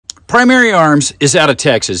Primary Arms is out of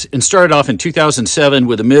Texas and started off in 2007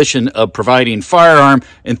 with a mission of providing firearm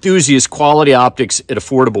enthusiasts quality optics at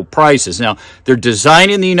affordable prices. Now, they're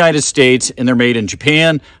designed in the United States and they're made in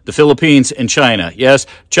Japan, the Philippines, and China. Yes,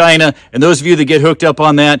 China. And those of you that get hooked up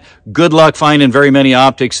on that, good luck finding very many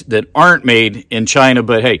optics that aren't made in China.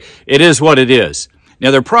 But hey, it is what it is.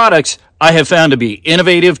 Now, their products I have found to be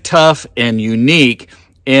innovative, tough, and unique.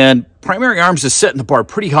 And Primary Arms is setting the bar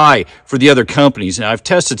pretty high for the other companies. Now, I've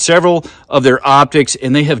tested several of their optics,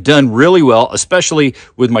 and they have done really well, especially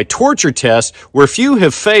with my torture test, where few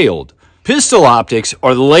have failed. Pistol optics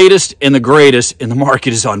are the latest and the greatest, and the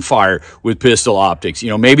market is on fire with pistol optics. You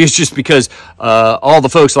know, maybe it's just because all the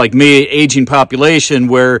folks like me, aging population,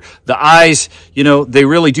 where the eyes, you know, they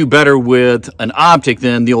really do better with an optic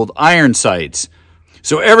than the old iron sights.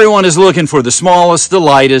 So everyone is looking for the smallest, the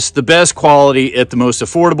lightest, the best quality at the most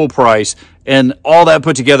affordable price, and all that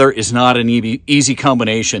put together is not an easy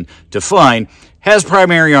combination to find. Has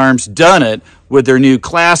Primary Arms done it with their new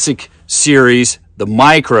classic series, the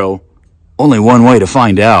Micro? Only one way to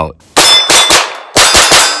find out.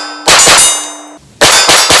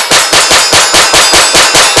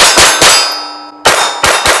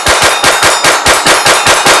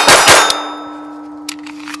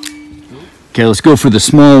 Okay, let's go for the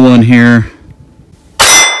small one here.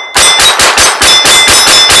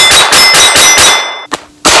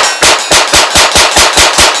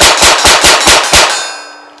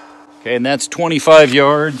 Okay, and that's 25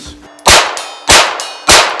 yards.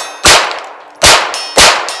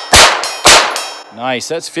 Nice,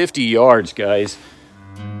 that's 50 yards, guys.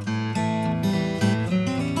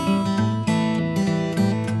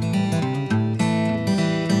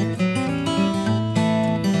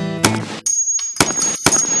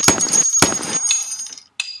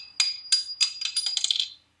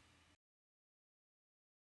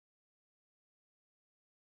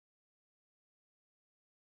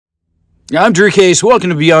 I'm Drew Case.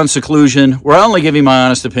 Welcome to Beyond Seclusion, where I only give you my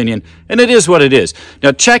honest opinion, and it is what it is.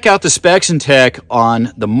 Now, check out the specs and tech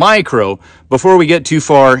on the Micro before we get too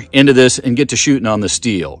far into this and get to shooting on the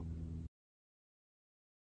steel.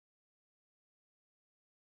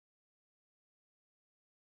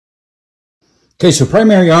 Okay, so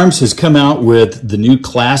Primary Arms has come out with the new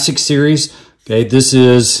Classic series. Okay, this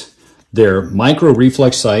is their Micro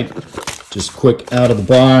reflex sight. Just quick out of the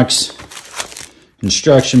box.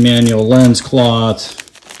 Instruction manual, lens cloth,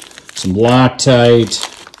 some Loctite.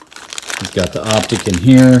 We've got the optic in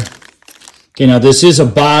here. Okay, now this is a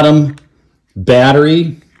bottom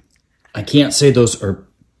battery. I can't say those are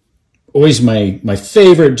always my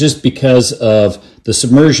favorite just because of the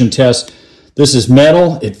submersion test. This is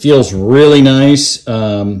metal. It feels really nice.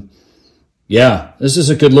 Yeah, this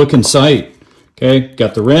is a good looking sight. Okay,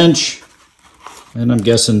 got the wrench, and I'm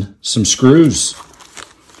guessing some screws.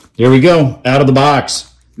 There we go, out of the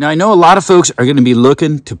box. Now, I know a lot of folks are going to be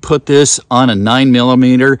looking to put this on a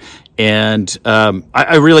 9mm, and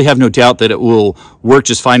I really have no doubt that it will work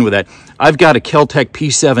just fine with that. I've got a Kel-Tec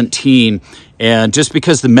P17, and just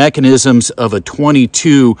because the mechanisms of a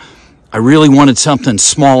 22, I really wanted something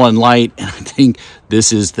small and light, and I think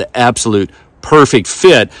this is the absolute perfect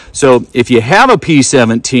fit. So if you have a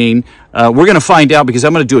P17, we're going to find out, because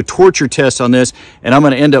I'm going to do a torture test on this, and I'm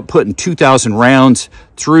going to end up putting 2,000 rounds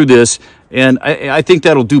through this, and I think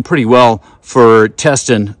that'll do pretty well for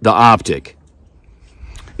testing the optic.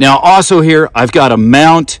 Now, also here, I've got a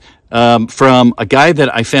mount from a guy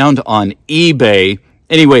that I found on eBay.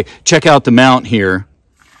 Anyway, check out the mount here.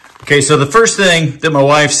 Okay, so the first thing that my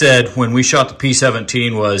wife said when we shot the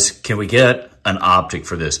P17 was, can we get an optic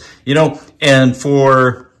for this? You know, and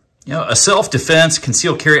for a self-defense,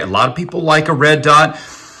 concealed carry, a lot of people like a red dot.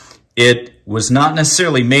 It was not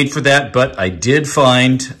necessarily made for that, but I did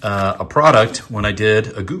find a product when I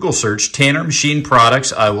did a Google search, Tanner Machine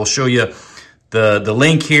Products. I will show you the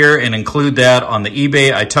link here and include that on the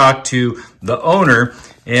eBay. I talked to the owner,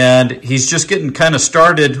 and he's just getting kind of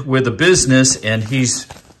started with a business, and he's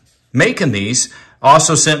making these.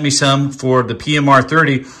 Also sent me some for the PMR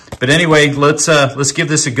 30. But anyway, let's give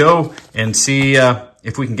this a go and see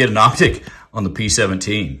if we can get an optic on the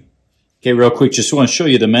P17. Okay, real quick, just want to show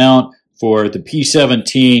you the mount for the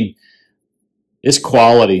P17. It's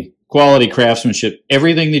quality craftsmanship.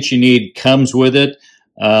 Everything that you need comes with it.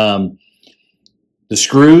 The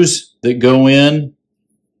screws that go in.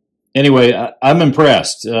 Anyway, I'm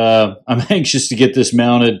impressed. I'm anxious to get this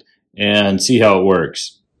mounted and see how it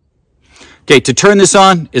works. Okay, to turn this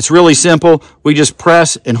on, it's really simple. We just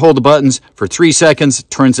press and hold the buttons for 3 seconds,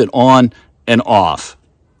 turns it on and off.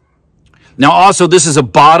 Now also, this is a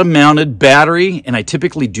bottom mounted battery, and I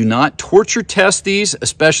typically do not torture test these,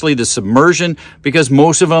 especially the submersion, because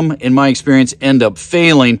most of them, in my experience, end up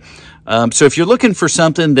failing. So if you're looking for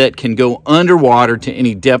something that can go underwater to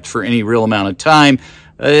any depth for any real amount of time,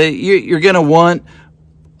 you're going to want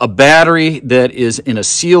a battery that is in a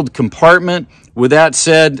sealed compartment. With that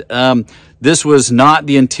said, this was not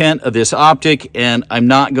the intent of this optic, and I'm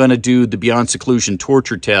not going to do the Beyond Seclusion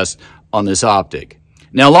torture test on this optic.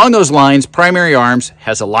 Now, along those lines, Primary Arms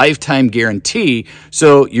has a lifetime guarantee,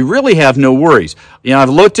 so you really have no worries. You know, I've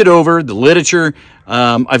looked it over, the literature,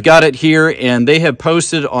 I've got it here, and they have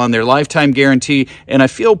posted on their lifetime guarantee, and I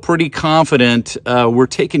feel pretty confident we're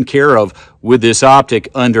taken care of with this optic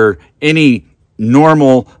under any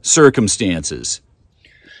normal circumstances.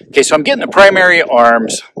 Okay, so I'm getting the Primary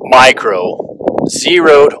Arms Micro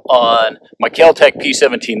zeroed on my Kel-Tec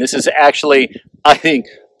P17. This is actually, I think,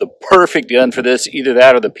 the perfect gun for this, either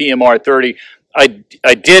that or the PMR 30.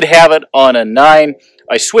 I did have it on a 9.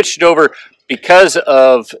 I switched it over because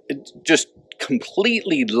of just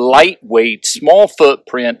completely lightweight, small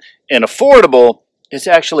footprint, and affordable. It's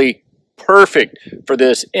actually perfect for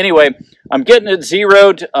this. Anyway, I'm getting it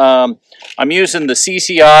zeroed. I'm using the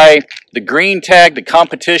CCI, the green tag, the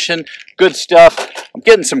competition, good stuff. I'm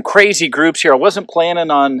getting some crazy groups here. I wasn't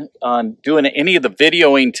planning on doing any of the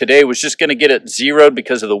videoing today. I was just going to get it zeroed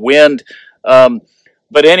because of the wind.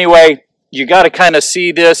 But anyway, you got to kind of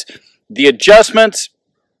see this. The adjustments,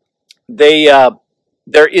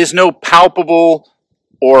 there is no palpable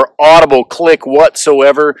or audible click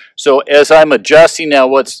whatsoever. So as I'm adjusting now,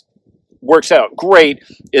 works out great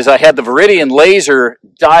is I had the Viridian laser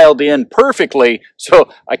dialed in perfectly, so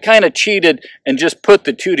I kind of cheated and just put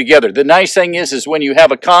the two together. The nice thing is when you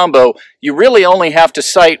have a combo, you really only have to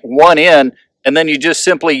sight one in, and then you just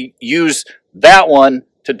simply use that one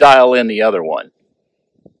to dial in the other one.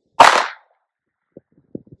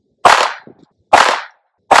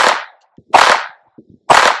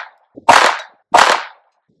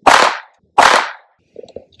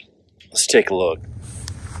 Let's take a look.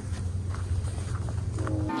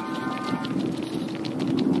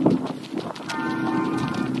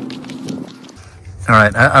 All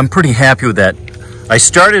right, I'm pretty happy with that. I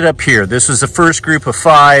started up here. This was the first group of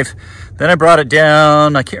 5. Then I brought it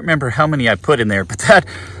down. I can't remember how many I put in there, but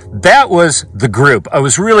that was the group. I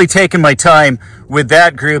was really taking my time with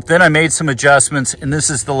that group. Then I made some adjustments, and this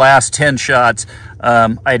is the last 10 shots.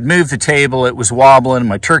 I had moved the table. It was wobbling.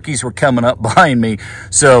 My turkeys were coming up behind me.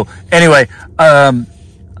 So anyway,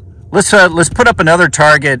 let's put up another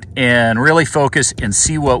target and really focus and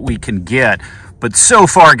see what we can get. But so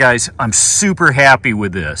far, guys, I'm super happy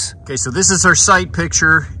with this. Okay, so this is our sight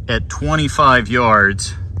picture at 25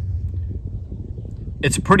 yards.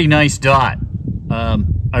 It's a pretty nice dot.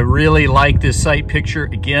 I really like this sight picture.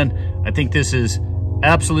 Again, I think this is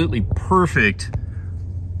absolutely perfect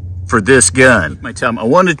for this gun. I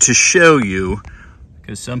wanted to show you,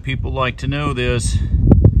 because some people like to know this,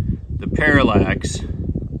 the parallax.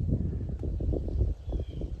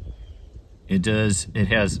 It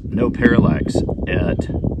has no parallax at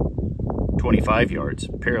 25 yards,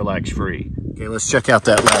 parallax free. Okay, let's check out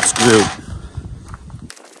that last group.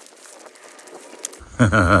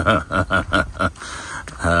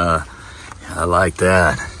 I like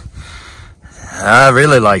that. I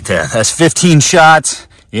really like that. That's 15 shots.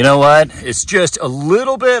 You know what? It's just a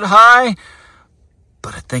little bit high,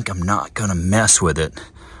 but I think I'm not gonna mess with it.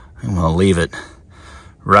 I'm gonna leave it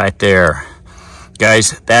right there.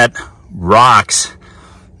 Guys, that rocks.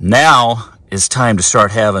 Now it's time to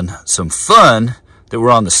start having some fun that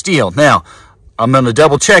we're on the steel. Now, I'm going to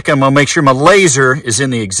double check. I'm going to make sure my laser is in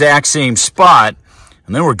the exact same spot,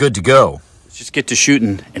 and then we're good to go. Let's just get to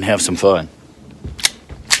shooting and have some fun.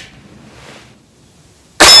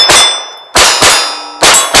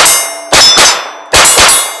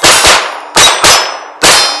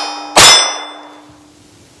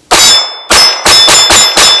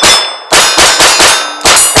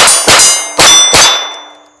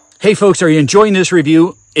 Hey folks, are you enjoying this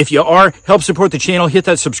review? If you are, help support the channel. Hit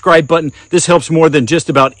that subscribe button. This helps more than just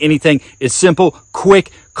about anything. It's simple,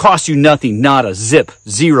 quick, costs you nothing, not a zip,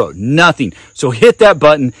 zero, nothing. So hit that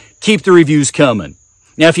button. Keep the reviews coming.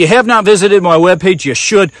 Now, if you have not visited my webpage, you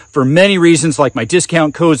should, for many reasons, like my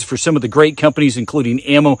discount codes for some of the great companies, including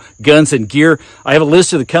ammo, guns, and gear. I have a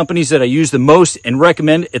list of the companies that I use the most and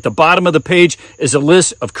recommend. At the bottom of the page is a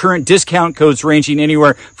list of current discount codes ranging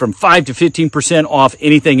anywhere from 5 to 15% off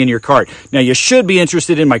anything in your cart. Now, you should be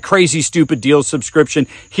interested in my Crazy Stupid Deals subscription.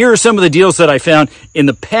 Here are some of the deals that I found in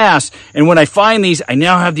the past, and when I find these, I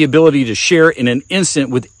now have the ability to share in an instant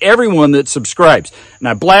with everyone that subscribes. And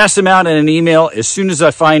I blast them out in an email as soon as I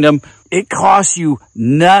find them, It costs you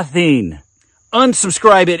nothing.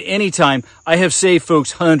 Unsubscribe at any time. I have saved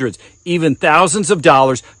folks hundreds, even thousands of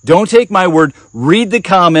dollars. Don't take my word. Read the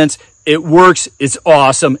comments. It works, it's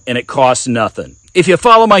awesome, and it costs nothing. If you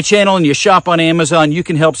follow my channel and you shop on Amazon, you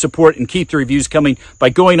can help support and keep the reviews coming by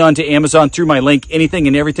going on to Amazon through my link. Anything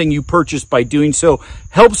and everything you purchase by doing so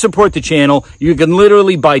helps support the channel. You can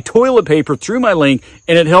literally buy toilet paper through my link,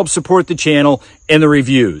 and it helps support the channel and the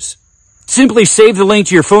reviews. Simply save the link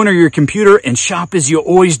to your phone or your computer and shop as you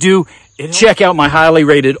always do. Check out my highly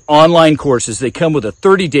rated online courses. They come with a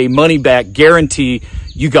 30-day money-back guarantee.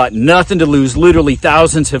 You got nothing to lose. Literally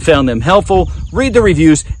thousands have found them helpful. Read the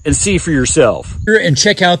reviews and see for yourself. And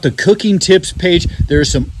check out the cooking tips page. There are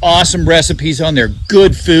some awesome recipes on there,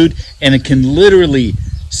 good food, and it can literally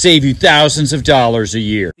save you thousands of dollars a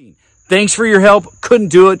year. Thanks for your help. Couldn't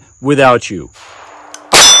do it without you.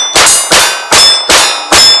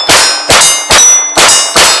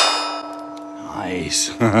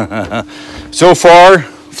 Nice. So far,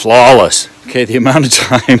 flawless. Okay, the amount of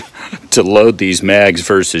time to load these mags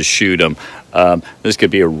versus shoot them. This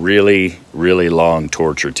could be a really, really long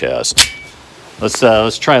torture test. Let's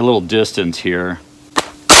try a little distance here.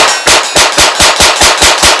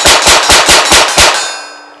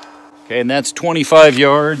 Okay, and that's 25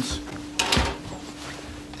 yards.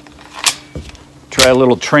 Try a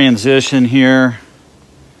little transition here.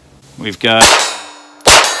 We've got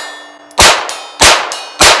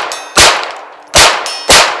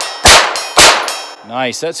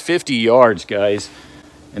nice, that's 50 yards, guys.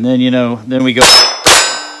 And then, you know, then we go.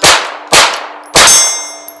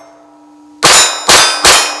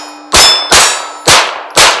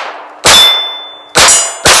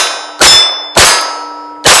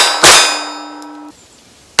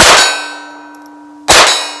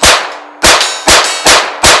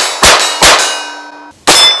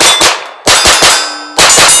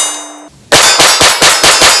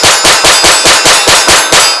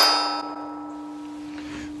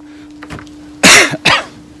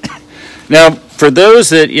 Now, for those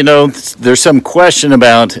that, you know, there's some question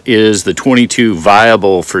about, is the 22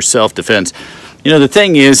 viable for self-defense? You know, the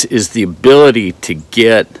thing is the ability to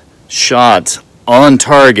get shots on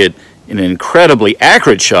target in incredibly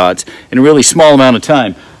accurate shots in a really small amount of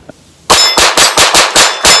time.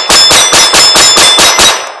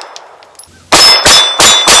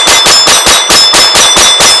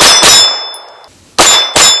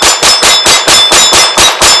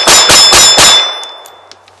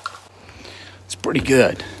 Pretty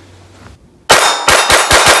good.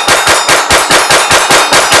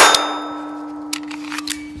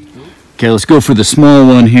 Okay, let's go for the small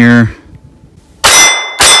one here.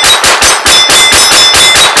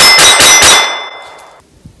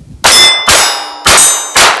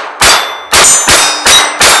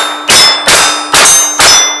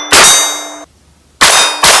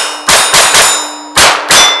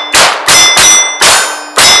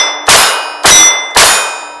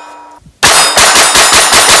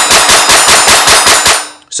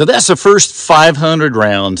 So that's the first 500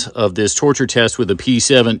 rounds of this torture test with the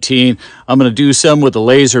P17. I'm going to do some with the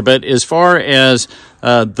laser, but as far as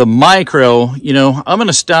the micro, you know, I'm going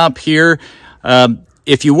to stop here.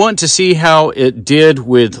 If you want to see how it did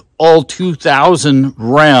with all 2,000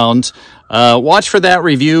 rounds, watch for that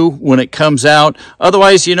review when it comes out.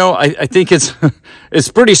 Otherwise, you know, I think it's it's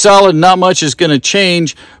pretty solid. Not much is going to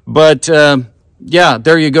change, but yeah,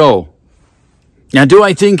 there you go. Now, do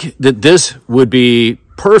I think that this would be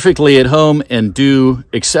perfectly at home and do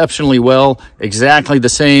exceptionally well, exactly the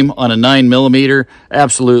same on a 9mm?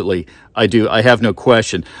 Absolutely, I do. I have no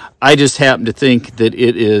question. I just happen to think that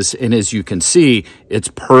it is, and as you can see, it's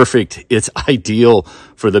perfect. It's ideal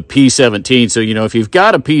for the P17. So, you know, if you've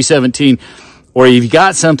got a P17 or you've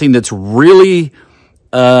got something that's really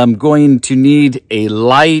going to need a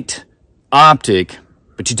light optic,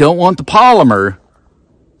 but you don't want the polymer,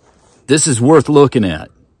 this is worth looking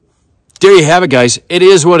at. There you have it, guys. It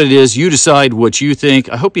is what it is. You decide what you think.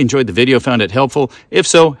 I hope you enjoyed the video, found it helpful. If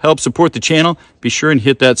so, help support the channel. Be sure and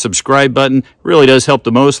hit that subscribe button. It really does help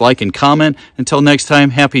the most. Like and comment. Until next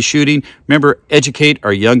time, happy shooting. Remember, educate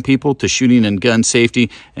our young people to shooting and gun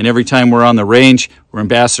safety. And every time we're on the range, we're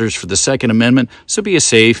ambassadors for the Second Amendment. So be a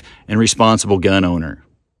safe and responsible gun owner.